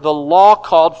 look, the law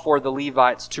called for the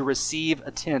Levites to receive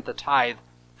a tenth, a tithe,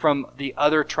 from the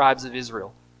other tribes of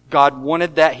Israel. God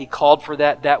wanted that. He called for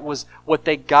that. That was what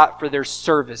they got for their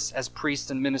service as priests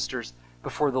and ministers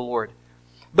before the Lord.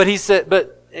 But he said,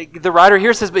 but the writer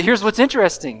here says, but here's what's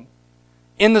interesting.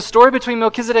 In the story between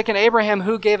Melchizedek and Abraham,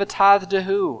 who gave a tithe to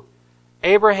who?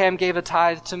 Abraham gave a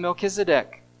tithe to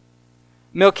Melchizedek.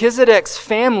 Melchizedek's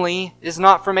family is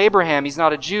not from Abraham. He's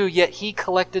not a Jew, yet he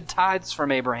collected tithes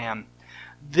from Abraham.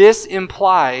 This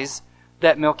implies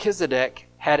that Melchizedek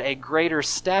had a greater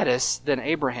status than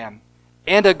Abraham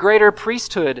and a greater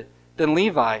priesthood than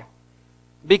Levi,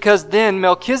 because then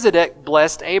Melchizedek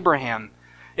blessed Abraham.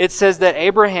 It says that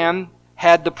Abraham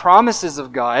had the promises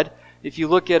of God. If you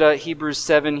look at Hebrews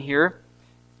 7 here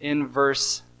in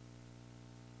verse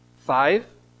 5,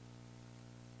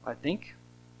 I think.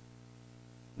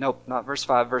 Nope, not verse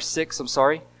 5, verse 6, I'm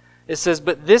sorry. It says,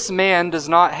 "But this man does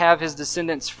not have his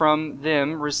descendants from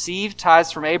them, received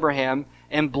tithes from Abraham,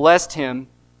 and blessed him."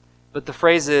 But the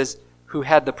phrase is, "who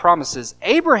had the promises."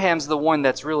 Abraham's the one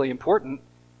that's really important.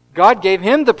 God gave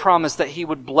him the promise that he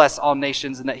would bless all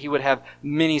nations and that he would have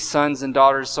many sons and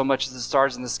daughters, so much as the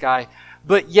stars in the sky.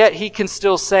 But yet he can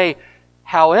still say,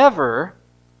 however,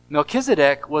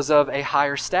 Melchizedek was of a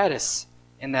higher status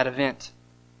in that event.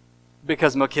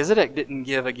 Because Melchizedek didn't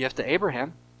give a gift to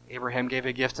Abraham. Abraham gave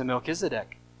a gift to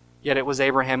Melchizedek. Yet it was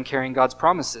Abraham carrying God's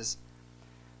promises.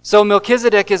 So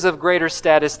Melchizedek is of greater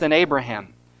status than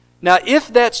Abraham. Now, if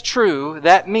that's true,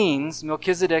 that means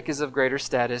Melchizedek is of greater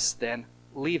status than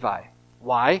Levi.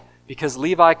 Why? Because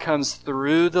Levi comes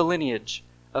through the lineage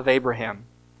of Abraham.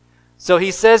 So he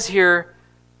says here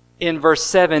in verse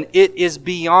 7, it is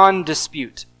beyond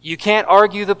dispute. You can't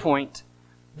argue the point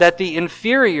that the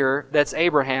inferior, that's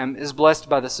Abraham, is blessed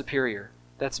by the superior.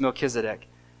 That's Melchizedek.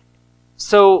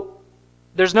 So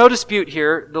there's no dispute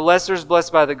here. The lesser is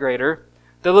blessed by the greater.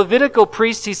 The Levitical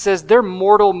priests, he says, they're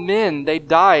mortal men. They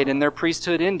died and their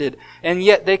priesthood ended. And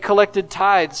yet they collected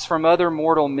tithes from other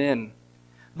mortal men.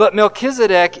 But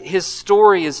Melchizedek, his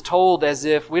story is told as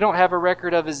if we don't have a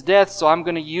record of his death, so I'm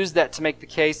going to use that to make the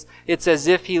case. It's as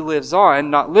if he lives on,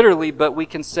 not literally, but we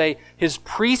can say his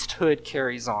priesthood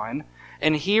carries on.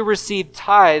 And he received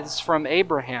tithes from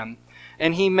Abraham.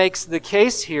 And he makes the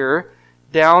case here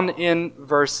down in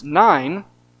verse 9.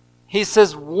 He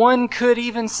says, one could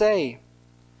even say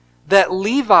that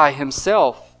Levi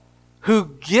himself,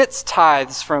 who gets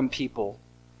tithes from people,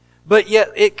 but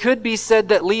yet it could be said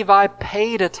that Levi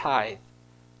paid a tithe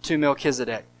to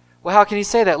Melchizedek. Well, how can he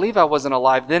say that? Levi wasn't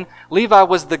alive then. Levi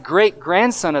was the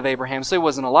great-grandson of Abraham, so he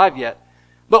wasn't alive yet.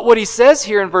 But what he says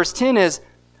here in verse 10 is,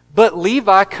 but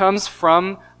Levi comes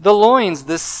from the loins,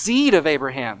 the seed of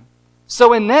Abraham.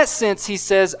 So in that sense, he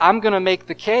says, I'm going to make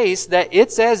the case that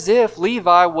it's as if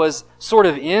Levi was sort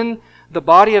of in the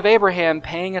body of Abraham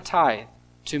paying a tithe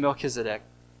to Melchizedek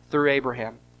through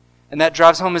Abraham. And that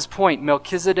drives home his point.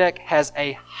 Melchizedek has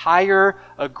a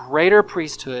greater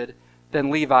priesthood than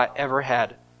Levi ever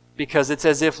had, because it's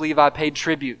as if Levi paid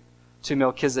tribute to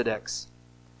Melchizedek's.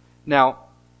 Now,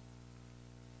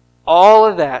 all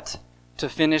of that to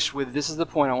finish with, this is the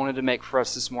point I wanted to make for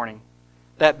us this morning.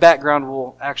 That background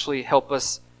will actually help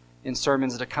us in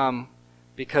sermons to come,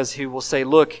 because he will say,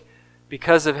 look,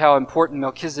 because of how important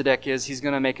Melchizedek is, he's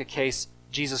going to make a case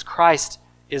Jesus Christ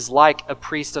is like a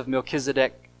priest of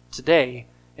Melchizedek today,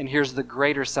 and here's the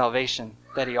greater salvation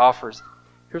that he offers.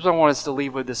 Here's what I want us to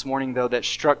leave with this morning, though, that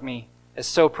struck me as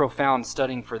so profound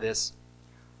studying for this.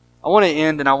 I want to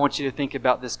end, and I want you to think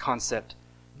about this concept.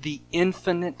 The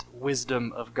infinite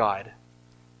wisdom of God.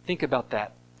 Think about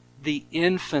that. The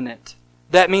infinite.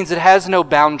 That means it has no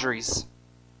boundaries.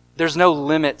 There's no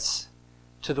limits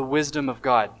to the wisdom of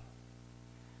God.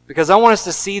 Because I want us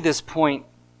to see this point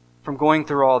from going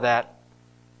through all that.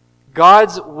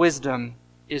 God's wisdom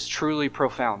is truly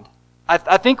profound.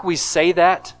 I think we say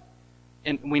that,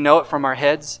 and we know it from our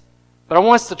heads, but I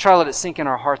want us to try to let it sink in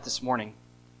our heart this morning.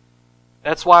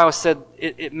 That's why I said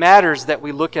it matters that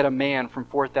we look at a man from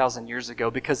 4,000 years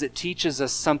ago, because it teaches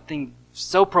us something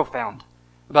so profound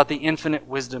about the infinite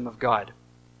wisdom of God.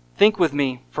 Think with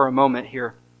me for a moment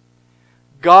here.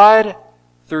 God,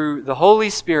 through the Holy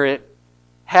Spirit,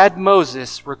 had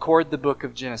Moses record the book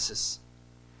of Genesis,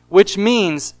 which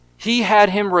means he had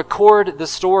him record the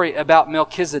story about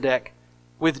Melchizedek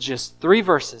with just 3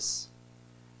 verses.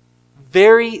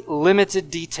 Very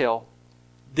limited detail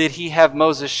did he have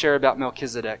Moses share about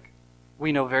Melchizedek.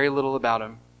 We know very little about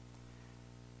him.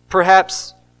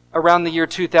 Perhaps around the year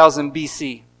 2000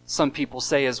 BC, some people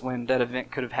say, is when that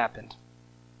event could have happened.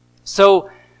 So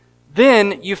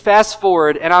then you fast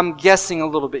forward, and I'm guessing a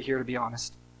little bit here to be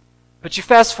honest, but you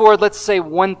fast forward, let's say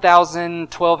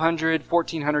 1,000, 1,200,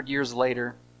 1,400 years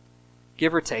later,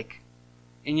 give or take,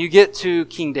 and you get to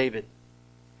King David.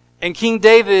 And King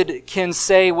David can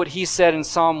say what he said in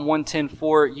Psalm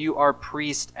 110:4, you are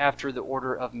priest after the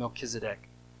order of Melchizedek.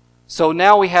 So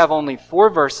now we have only 4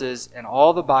 verses in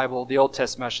all the Bible, the Old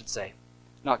Testament I should say,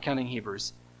 not counting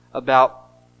Hebrews,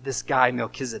 about this guy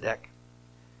Melchizedek.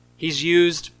 He's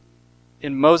used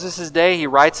in Moses' day. He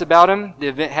writes about him. The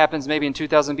event happens maybe in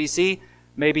 2000 BC,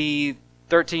 maybe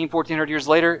 1,400 years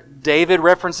later. David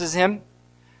references him.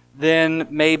 Then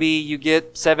maybe you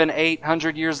get 700,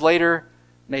 800 years later,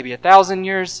 maybe 1,000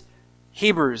 years,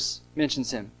 Hebrews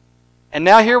mentions him. And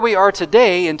now here we are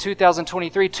today in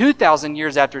 2023, 2,000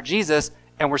 years after Jesus,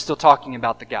 and we're still talking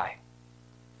about the guy.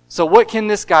 So what can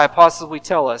this guy possibly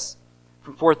tell us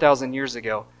from 4,000 years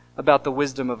ago about the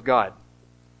wisdom of God?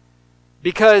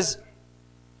 Because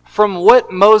from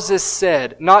what Moses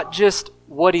said, not just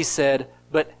what he said,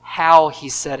 but how he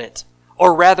said it,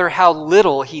 or rather how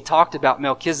little he talked about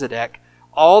Melchizedek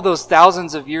all those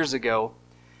thousands of years ago,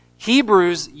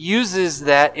 Hebrews uses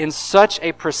that in such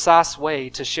a precise way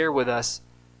to share with us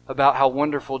about how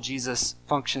wonderful Jesus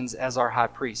functions as our high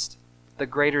priest, the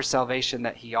greater salvation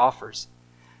that he offers.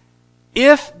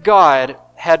 If God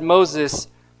had Moses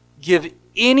give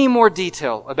any more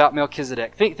detail about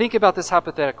Melchizedek, think about this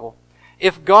hypothetical.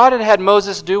 If God had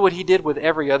Moses do what he did with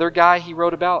every other guy he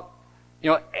wrote about,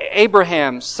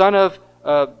 Abraham, son of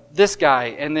this guy,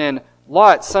 and then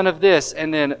Lot, son of this,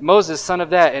 and then Moses, son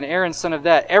of that, and Aaron, son of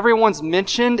that. Everyone's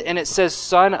mentioned, and it says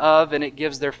son of, and it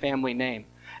gives their family name.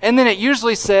 And then it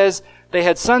usually says they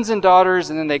had sons and daughters,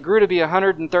 and then they grew to be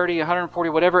 130, 140,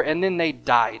 whatever, and then they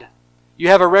died. You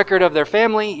have a record of their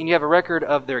family, and you have a record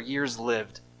of their years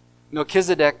lived.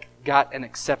 Melchizedek got an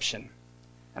exception.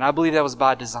 And I believe that was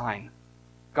by design.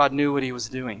 God knew what he was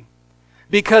doing.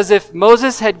 Because if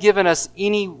Moses had given us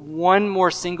any one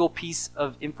more single piece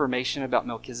of information about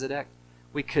Melchizedek,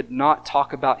 we could not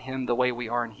talk about him the way we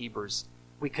are in Hebrews.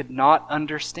 We could not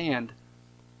understand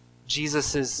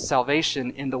Jesus'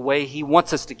 salvation in the way he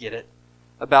wants us to get it,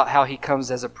 about how he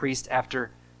comes as a priest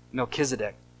after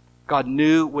Melchizedek. God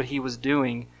knew what he was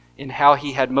doing in how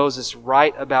he had Moses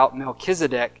write about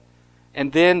Melchizedek,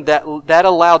 and then that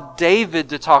allowed David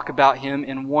to talk about him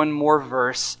in one more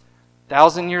verse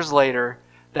 1,000 years later.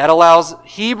 That allows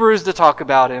Hebrews to talk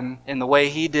about him in the way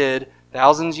he did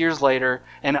thousands years later,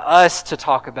 and us to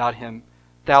talk about him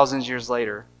thousands years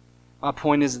later. My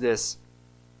point is this: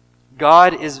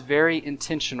 God is very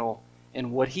intentional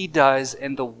in what he does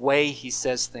and the way he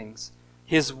says things.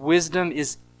 His wisdom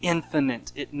is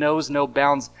infinite. It knows no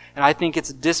bounds. And I think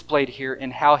it's displayed here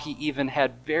in how he even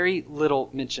had very little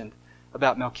mentioned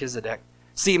about Melchizedek.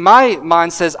 See, my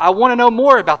mind says, I want to know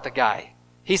more about the guy.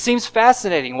 He seems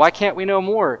fascinating. Why can't we know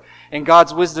more? And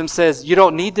God's wisdom says, you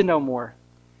don't need to know more.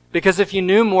 Because if you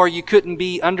knew more, you couldn't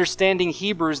be understanding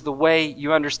Hebrews the way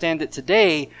you understand it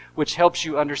today, which helps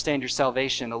you understand your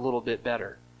salvation a little bit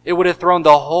better. It would have thrown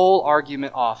the whole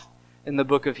argument off in the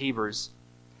book of Hebrews.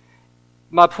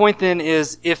 My point then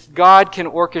is, if God can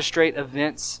orchestrate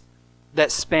events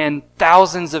that span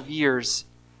thousands of years,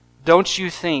 don't you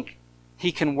think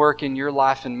he can work in your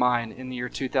life and mine in the year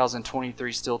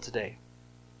 2023 still today?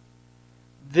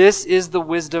 This is the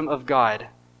wisdom of God.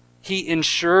 He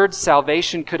ensured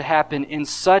salvation could happen in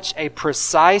such a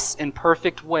precise and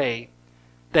perfect way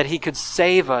that he could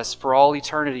save us for all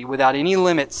eternity without any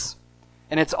limits.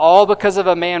 And it's all because of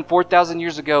a man 4,000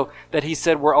 years ago that he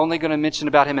said we're only going to mention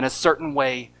about him in a certain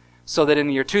way, so that in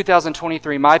the year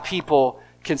 2023 my people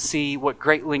can see what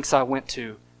great lengths I went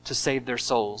to save their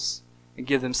souls and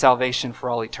give them salvation for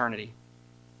all eternity.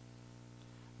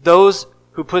 Those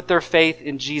who put their faith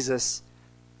in Jesus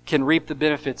can reap the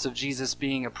benefits of Jesus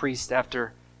being a priest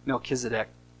after Melchizedek.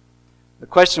 The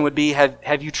question would be,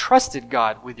 have you trusted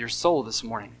God with your soul this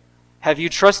morning? Have you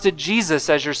trusted Jesus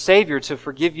as your Savior to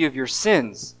forgive you of your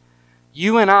sins?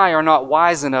 You and I are not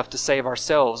wise enough to save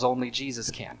ourselves. Only Jesus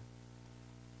can.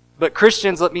 But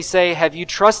Christians, let me say, have you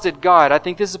trusted God? I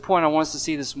think this is a point I want us to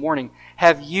see this morning.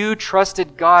 Have you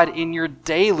trusted God in your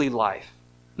daily life?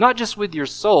 Not just with your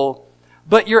soul,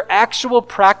 but your actual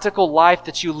practical life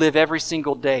that you live every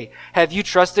single day. Have you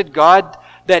trusted God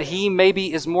that he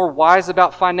maybe is more wise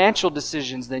about financial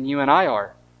decisions than you and I are?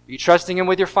 Are you trusting him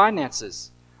with your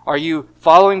finances? Are you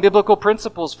following biblical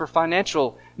principles for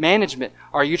financial management?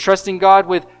 Are you trusting God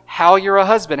with how you're a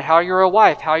husband, how you're a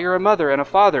wife, how you're a mother and a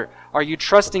father? Are you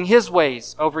trusting his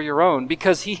ways over your own?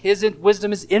 Because his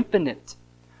wisdom is infinite.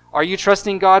 Are you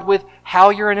trusting God with how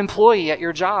you're an employee at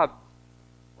your job,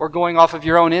 or going off of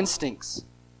your own instincts?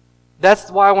 That's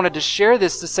why I wanted to share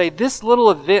this, to say this little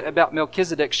event about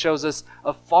Melchizedek shows us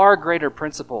a far greater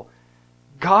principle.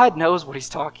 God knows what he's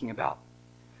talking about.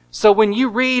 So when you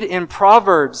read in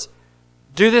Proverbs,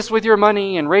 do this with your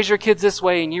money and raise your kids this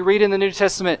way, and you read in the New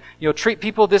Testament, treat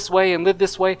people this way and live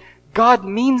this way, God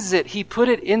means it. He put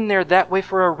it in there that way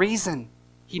for a reason.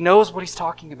 He knows what he's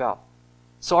talking about.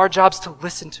 So our job's to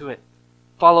listen to it,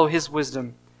 follow his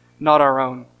wisdom, not our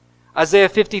own. Isaiah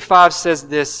 55 says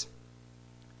this: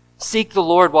 seek the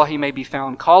Lord while he may be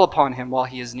found. Call upon him while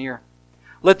he is near.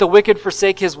 Let the wicked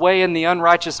forsake his way, and the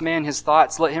unrighteous man his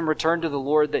thoughts. Let him return to the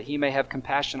Lord, that he may have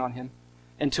compassion on him,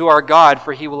 and to our God,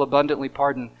 for he will abundantly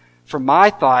pardon. For my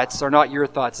thoughts are not your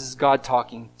thoughts. This is God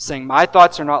talking, saying, my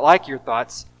thoughts are not like your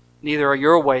thoughts, neither are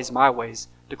your ways my ways,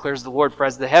 declares the Lord. For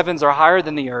as the heavens are higher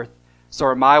than the earth, so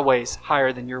are my ways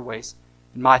higher than your ways,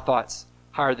 and my thoughts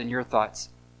higher than your thoughts.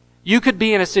 You could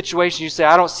be in a situation you say,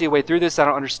 I don't see a way through this, I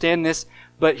don't understand this,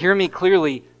 but hear me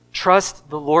clearly. Trust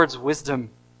the Lord's wisdom.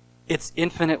 It's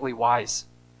infinitely wise.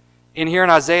 And here in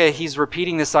Isaiah, he's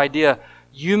repeating this idea.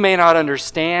 You may not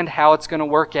understand how it's going to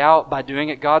work out by doing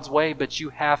it God's way, but you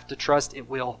have to trust it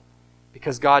will.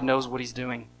 because God knows what He's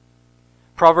doing.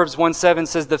 Proverbs 1:7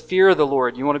 says, the fear of the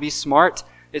Lord. You want to be smart?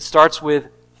 It starts with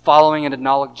following and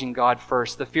acknowledging God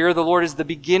first. The fear of the Lord is the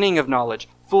beginning of knowledge.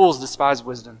 Fools despise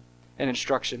wisdom and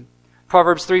instruction.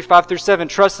 Proverbs 3:5-7,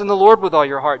 trust in the Lord with all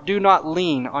your heart. Do not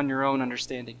lean on your own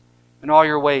understanding. In all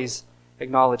your ways,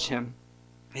 acknowledge Him.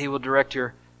 He will direct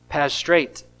your paths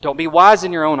straight. Don't be wise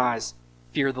in your own eyes.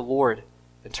 Fear the Lord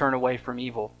and turn away from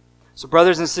evil. So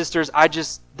brothers and sisters, I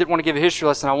just didn't want to give a history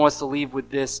lesson. I want us to leave with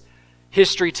this.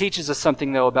 History teaches us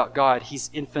something, though, about God. He's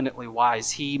infinitely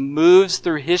wise. He moves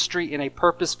through history in a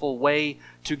purposeful way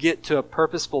to get to a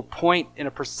purposeful point in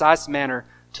a precise manner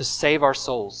to save our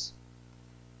souls.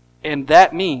 And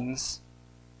that means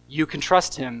you can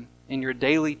trust Him in your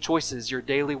daily choices, your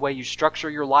daily way you structure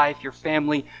your life, your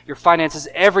family, your finances,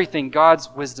 everything. God's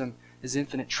wisdom is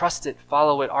infinite. Trust it.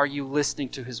 Follow it. Are you listening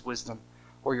to His wisdom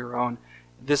or your own?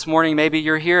 This morning, maybe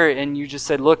you're here and you just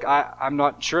said, look, I'm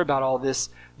not sure about all this.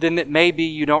 Then it may be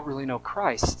you don't really know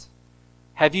Christ.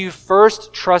 Have you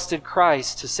first trusted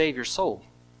Christ to save your soul,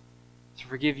 to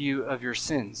forgive you of your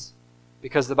sins?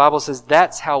 Because the Bible says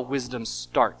that's how wisdom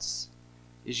starts,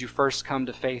 is you first come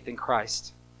to faith in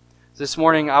Christ. This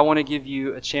morning, I want to give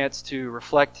you a chance to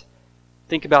reflect,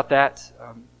 think about that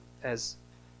as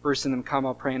Bruce and them come.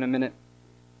 I'll pray in a minute.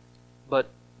 But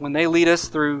when they lead us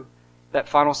through that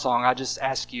final song, I just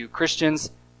ask you,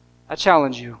 Christians, I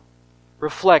challenge you,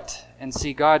 reflect and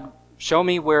see, God, show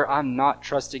me where I'm not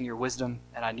trusting your wisdom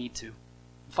and I need to.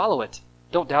 Follow it.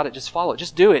 Don't doubt it. Just follow it.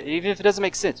 Just do it. Even if it doesn't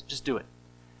make sense, just do it.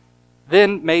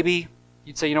 Then maybe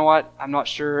you'd say, you know what? I'm not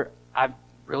sure I'm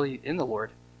really in the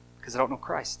Lord because I don't know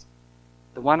Christ.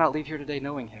 Then why not leave here today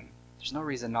knowing Him? There's no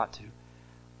reason not to.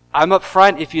 I'm up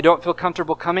front. If you don't feel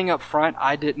comfortable coming up front,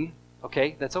 I didn't.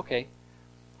 Okay, that's okay.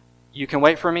 You can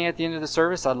wait for me at the end of the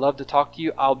service. I'd love to talk to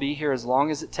you. I'll be here as long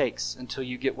as it takes until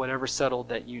you get whatever settled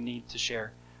that you need to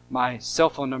share. My cell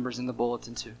phone number's in the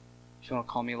bulletin too, if you want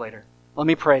to call me later. Let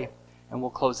me pray, and we'll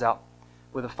close out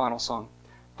with a final song.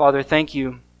 Father, thank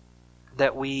you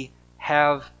that we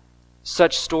have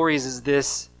such stories as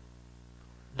this,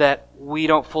 that we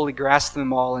don't fully grasp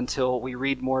them all until we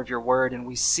read more of your word and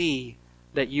we see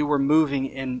that you were moving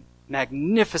in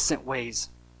magnificent ways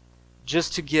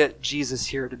just to get Jesus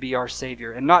here to be our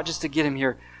Savior. And not just to get Him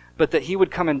here, but that He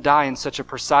would come and die in such a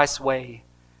precise way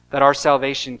that our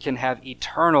salvation can have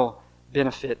eternal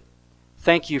benefit.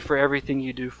 Thank you for everything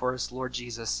you do for us, Lord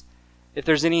Jesus. If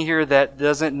there's any here that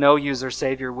doesn't know you as their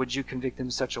Savior, would you convict them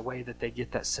in such a way that they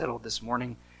get that settled this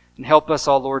morning? And help us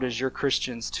all, Lord, as your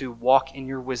Christians, to walk in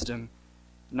your wisdom,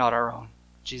 not our own.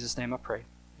 In Jesus' name I pray.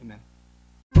 Amen.